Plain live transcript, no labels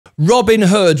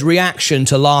Robinhood reaction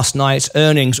to last night's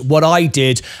earnings, what I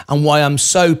did and why I'm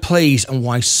so pleased and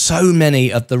why so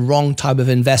many of the wrong type of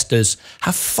investors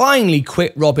have finally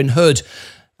quit Robinhood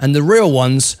and the real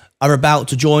ones are about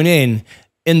to join in.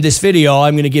 In this video,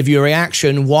 I'm going to give you a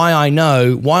reaction why I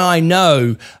know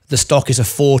the stock is a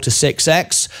 4 to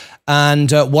 6x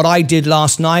and what I did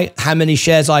last night, how many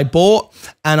shares I bought,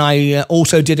 and I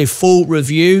also did a full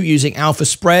review using Alpha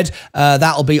Spread.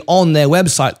 That'll be on their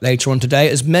website later on today,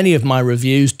 as many of my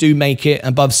reviews do make it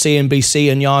above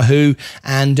CNBC and Yahoo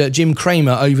and Jim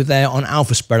Cramer over there on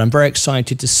Alpha Spread. I'm very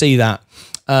excited to see that.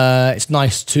 It's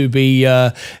nice to be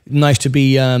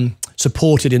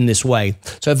supported in this way.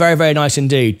 So very, very nice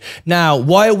indeed. Now,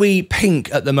 why are we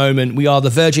pink at the moment? We are the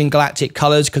Virgin Galactic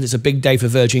colors because it's a big day for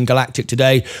Virgin Galactic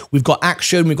today. We've got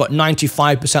action. We've got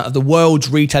 95% of the world's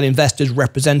retail investors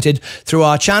represented through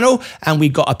our channel. And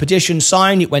we've got a petition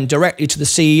signed. It went directly to the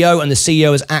CEO and the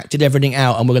CEO has acted everything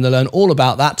out. And we're going to learn all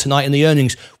about that tonight in the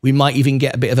earnings. We might even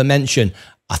get a bit of a mention.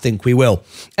 I think we will.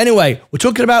 Anyway, we're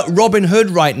talking about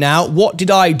Robinhood right now. What did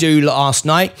I do last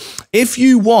night? If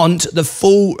you want the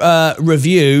full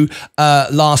review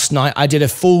last night, I did a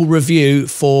full review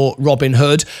for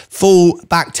Robinhood, full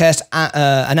backtest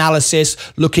analysis,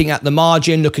 looking at the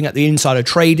margin, looking at the insider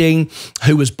trading,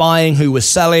 who was buying, who was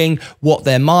selling, what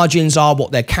their margins are,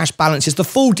 what their cash balance is, the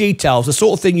full details, the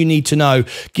sort of thing you need to know,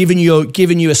 giving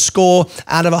you a score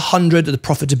out of 100, the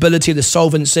profitability, the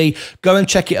solvency. Go and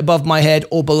check it above my head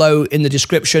or below in the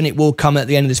description. It will come at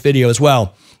the end of this video as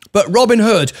well. But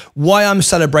Robinhood, why I'm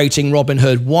celebrating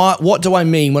Robinhood, what do I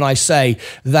mean when I say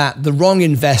that the wrong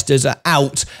investors are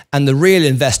out and the real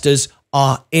investors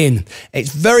are in?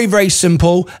 It's very, very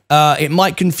simple. It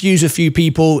might confuse a few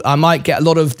people. I might get a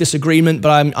lot of disagreement,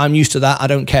 but I'm used to that. I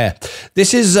don't care.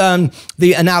 This is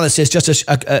the analysis, just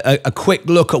a quick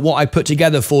look at what I put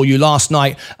together for you last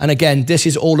night. And again, this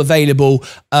is all available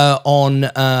on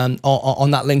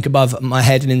that link above my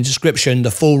head and in the description,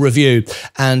 the full review.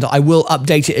 And I will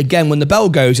update it again when the bell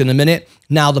goes in a minute.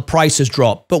 Now the price has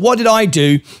dropped. But what did I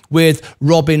do with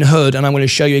Robinhood? And I'm going to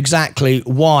show you exactly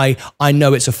why I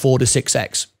know it's a 4 to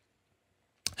 6x.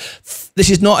 This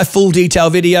is not a full detail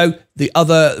video. The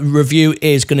other review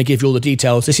is going to give you all the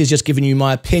details. This is just giving you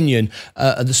my opinion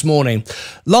this morning.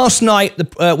 Last night,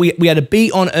 we had a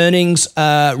beat on earnings.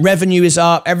 Revenue is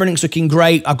up. Everything's looking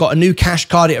great. I've got a new cash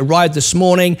card. It arrived this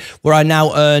morning where I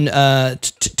now earn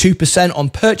 2% on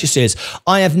purchases.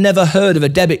 I have never heard of a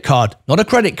debit card, not a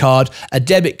credit card, a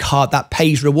debit card that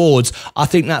pays rewards. I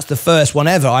think that's the first one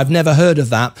ever. I've never heard of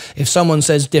that. If someone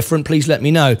says different, please let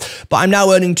me know. But I'm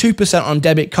now earning 2% on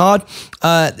debit card.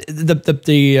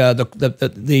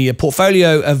 The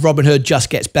portfolio of Robinhood just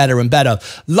gets better and better.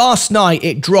 Last night,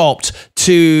 it dropped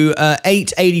to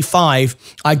 885.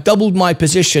 I doubled my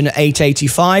position at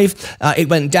 885. It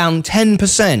went down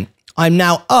 10%. I'm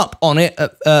now up on it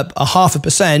at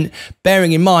 0.5%,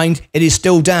 bearing in mind it is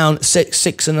still down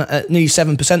 6 and nearly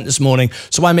 7% this morning.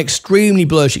 So I'm extremely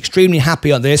bullish, extremely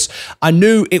happy on this. I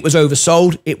knew it was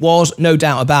oversold. It was, no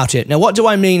doubt about it. Now, what do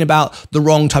I mean about the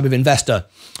wrong type of investor?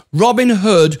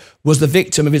 Robinhood was the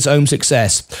victim of its own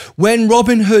success. When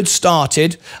Robinhood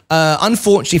started,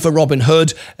 unfortunately for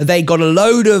Robinhood, they got a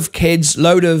load of kids,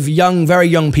 load of young, very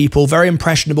young people, very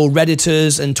impressionable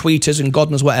Redditors and tweeters and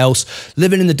God knows what else,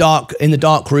 living in the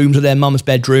dark rooms of their mum's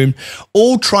bedroom,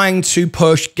 all trying to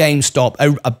push GameStop,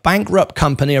 a bankrupt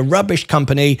company, a rubbish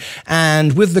company,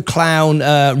 and with the clown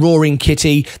Roaring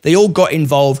Kitty, they all got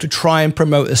involved to try and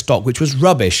promote the stock, which was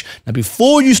rubbish. Now,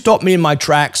 before you stop me in my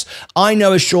tracks, I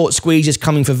know a short squeeze is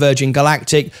coming for Virgin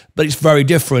Galactic, but it's very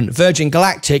different. Virgin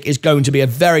Galactic is going to be a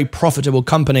very profitable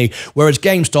company, whereas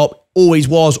GameStop always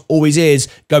was, always is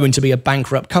going to be a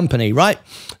bankrupt company, right?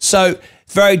 So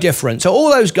very different. So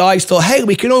all those guys thought, hey,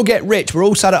 we can all get rich. We're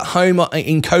all sat at home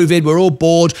in COVID. We're all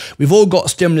bored. We've all got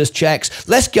stimulus checks.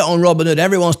 Let's get on Robinhood.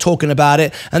 Everyone's talking about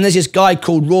it. And there's this guy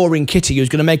called Roaring Kitty who's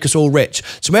going to make us all rich.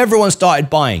 So everyone started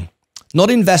buying. Not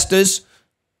investors,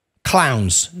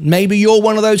 clowns. Maybe you're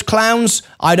one of those clowns.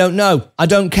 I don't know. I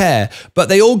don't care. But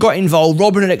they all got involved.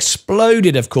 Robinhood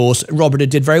exploded, of course.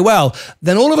 Robinhood did very well.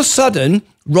 Then all of a sudden,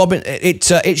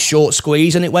 it short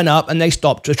squeezed and it went up and they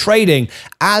stopped trading,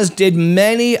 as did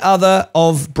many other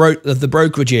of the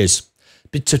brokerages.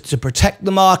 to protect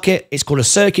the market. It's called a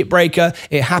circuit breaker.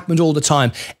 It happens all the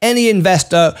time. Any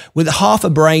investor with half a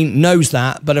brain knows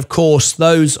that. But of course,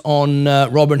 those on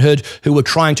Robinhood who were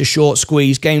trying to short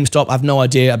squeeze GameStop have no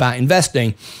idea about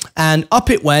investing. And up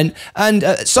it went. And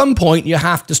at some point, you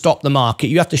have to stop the market.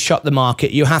 You have to shut the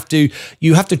market. You have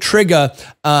to trigger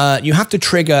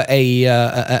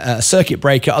a circuit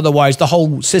breaker. Otherwise, the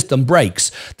whole system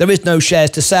breaks. There is no shares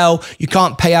to sell. You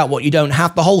can't pay out what you don't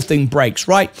have. The whole thing breaks,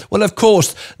 right? Well, of course,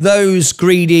 those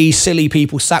greedy, silly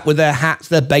people sat with their hats,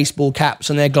 their baseball caps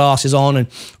and their glasses on, and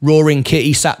Roaring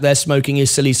Kitty sat there smoking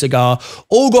his silly cigar,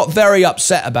 all got very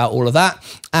upset about all of that.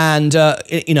 And,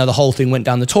 the whole thing went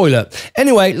down the toilet.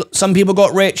 Anyway, some people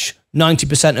got rich.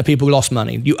 90% of people lost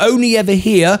money. You only ever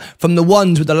hear from the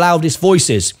ones with the loudest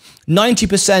voices.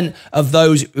 90% of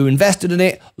those who invested in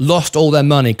it lost all their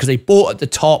money because they bought at the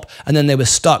top and then they were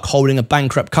stuck holding a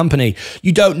bankrupt company.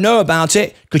 You don't know about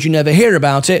it because you never hear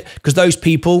about it because those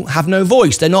people have no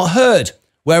voice. They're not heard.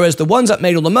 Whereas the ones that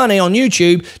made all the money on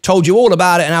YouTube told you all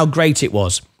about it and how great it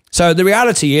was. So the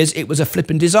reality is it was a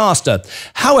flipping disaster.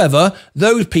 However,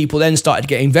 those people then started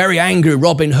getting very angry at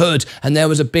Robinhood, and there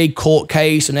was a big court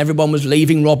case and everyone was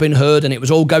leaving Robinhood and it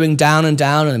was all going down and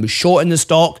down and it was shorting the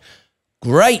stock.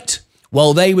 Great.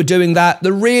 Well, they were doing that.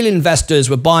 The real investors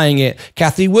were buying it.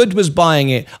 Kathy Wood was buying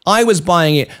it. I was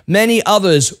buying it. Many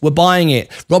others were buying it.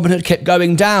 Robinhood kept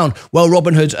going down. Well,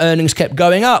 Robinhood's earnings kept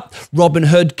going up.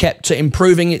 Robinhood kept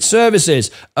improving its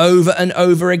services over and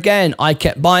over again. I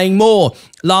kept buying more.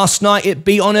 Last night, it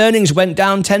beat on earnings, went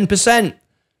down 10%.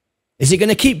 Is it going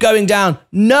to keep going down?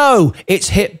 No, it's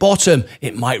hit bottom.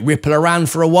 It might ripple around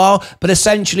for a while, but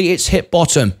essentially it's hit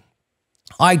bottom.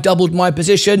 I doubled my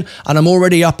position and I'm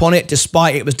already up on it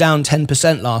despite it was down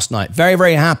 10% last night. Very,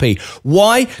 very happy.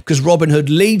 Why? Because Robinhood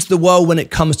leads the world when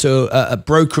it comes to a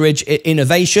brokerage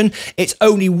innovation. It's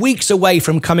only weeks away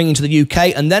from coming into the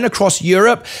UK and then across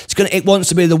Europe. It wants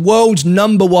to be the world's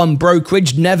 #1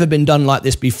 brokerage. Never been done like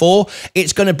this before.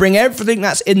 It's going to bring everything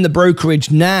that's in the brokerage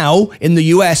now in the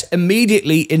US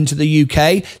immediately into the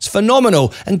UK. It's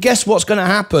phenomenal. And guess what's going to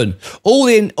happen?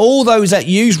 All those that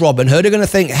use Robinhood are going to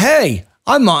think, hey,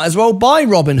 I might as well buy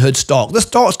Robinhood stock. The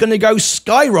stock's going to go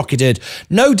skyrocketed.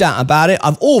 No doubt about it.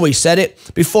 I've always said it.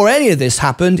 Before any of this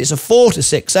happened, it's a 4 to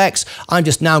 6x. I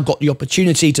just now got the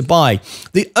opportunity to buy.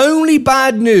 The only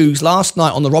bad news last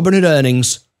night on the Robinhood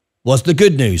earnings was the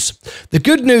good news. The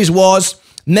good news was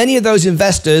many of those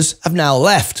investors have now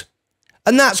left.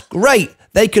 And that's great.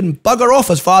 They can bugger off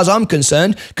as far as I'm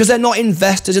concerned because they're not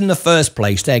investors in the first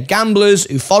place. They're gamblers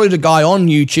who followed a guy on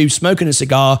YouTube smoking a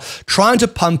cigar, trying to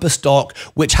pump a stock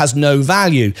which has no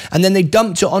value. And then they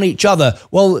dumped it on each other.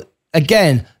 Well,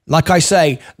 again, like I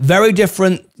say, very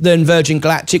different than Virgin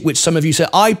Galactic, which some of you say,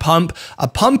 I pump. A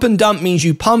pump and dump means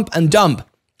you pump and dump.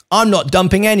 I'm not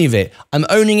dumping any of it. I'm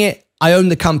owning it. I own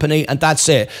the company and that's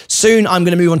it. Soon, I'm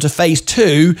going to move on to phase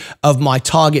 2 of my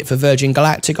target for Virgin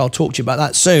Galactic. I'll talk to you about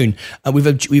that soon.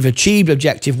 We've achieved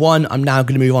objective 1. I'm now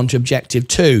going to move on to objective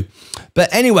 2.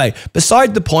 But anyway,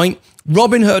 beside the point,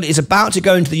 Robinhood is about to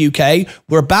go into the UK.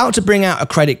 We're about to bring out a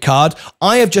credit card.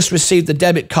 I have just received the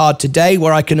debit card today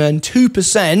where I can earn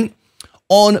 2%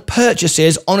 on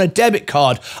purchases on a debit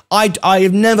card. I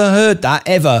have never heard that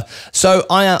ever. So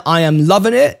I am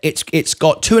loving it. It's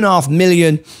got 2.5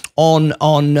 million on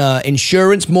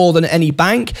insurance, more than any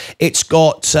bank. It's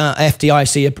got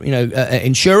FDIC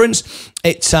insurance.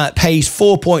 It pays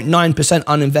 4.9%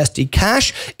 uninvested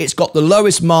cash. It's got the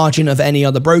lowest margin of any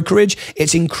other brokerage.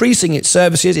 It's increasing its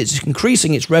services. It's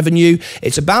increasing its revenue.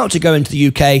 It's about to go into the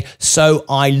UK, so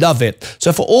I love it.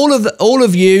 So for all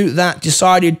of you that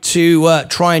decided to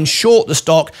try and short the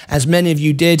stock, as many of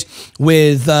you did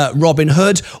with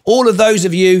Robinhood, all of those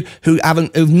of you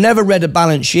who've never read a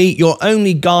balance sheet, your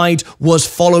only guide was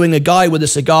following a guy with a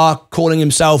cigar calling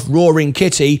himself Roaring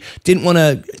Kitty, didn't want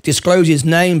to disclose his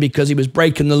name because he was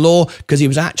breaking the law because he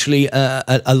was actually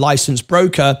a licensed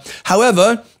broker.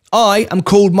 However, I am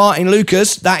called Martyn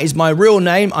Lucas. That is my real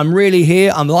name. I'm really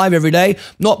here. I'm live every day,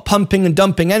 not pumping and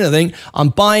dumping anything. I'm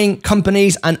buying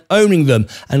companies and owning them.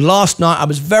 And last night, I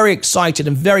was very excited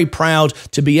and very proud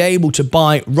to be able to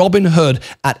buy Robinhood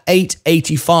at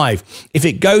 $8.85. If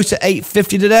it goes to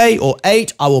 $8.50 today or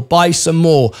 $8, I will buy some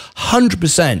more.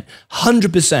 100%.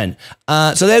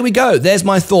 100%. So there we go. There's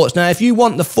my thoughts. Now, if you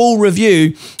want the full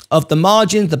review of the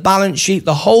margins, the balance sheet,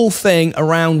 the whole thing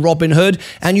around Robinhood,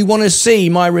 and you want to see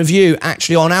my review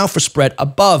actually on Alpha Spread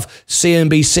above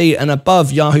CNBC and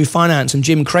above Yahoo Finance and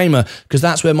Jim Cramer, because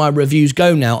that's where my reviews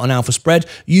go now on Alpha Spread,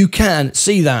 you can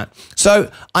see that. So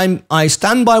I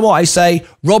stand by what I say.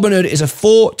 Robinhood is a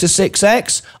 4 to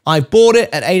 6x. I bought it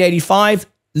at $8.85.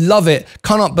 Love it.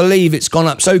 Cannot believe it's gone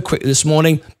up so quickly this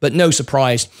morning, but no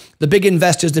surprise. The big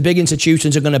investors, the big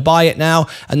institutions are going to buy it now.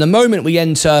 And the moment we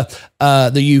enter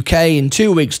the UK in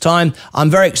 2 weeks' time, I'm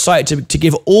very excited to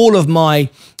give all of my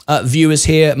viewers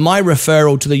here my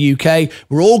referral to the UK.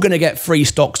 We're all going to get free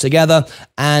stocks together,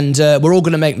 and we're all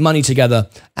going to make money together.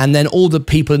 And then all the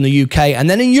people in the UK and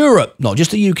then in Europe, not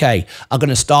just the UK, are going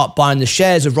to start buying the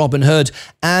shares of Robinhood,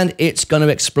 and it's going to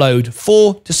explode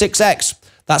 4 to 6x.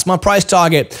 That's my price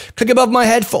target. Click above my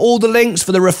head for all the links,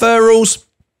 for the referrals,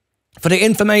 for the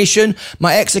information,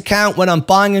 my X account when I'm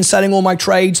buying and selling all my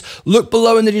trades. Look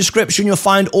below in the description. You'll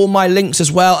find all my links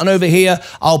as well. And over here,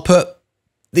 I'll put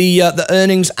the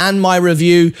earnings and my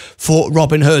review for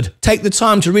Robinhood. Take the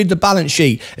time to read the balance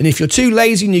sheet. And if you're too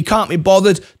lazy and you can't be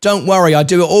bothered, don't worry, I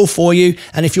do it all for you.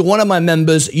 And if you're one of my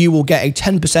members, you will get a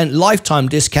 10% lifetime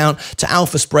discount to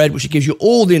Alpha Spread, which gives you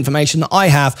all the information that I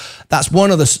have. That's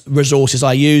one of the resources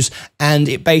I use, and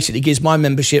it basically gives my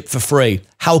membership for free.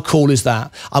 How cool is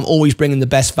that? I'm always bringing the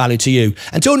best value to you.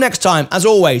 Until next time, as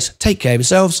always, take care of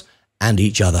yourselves and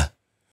each other.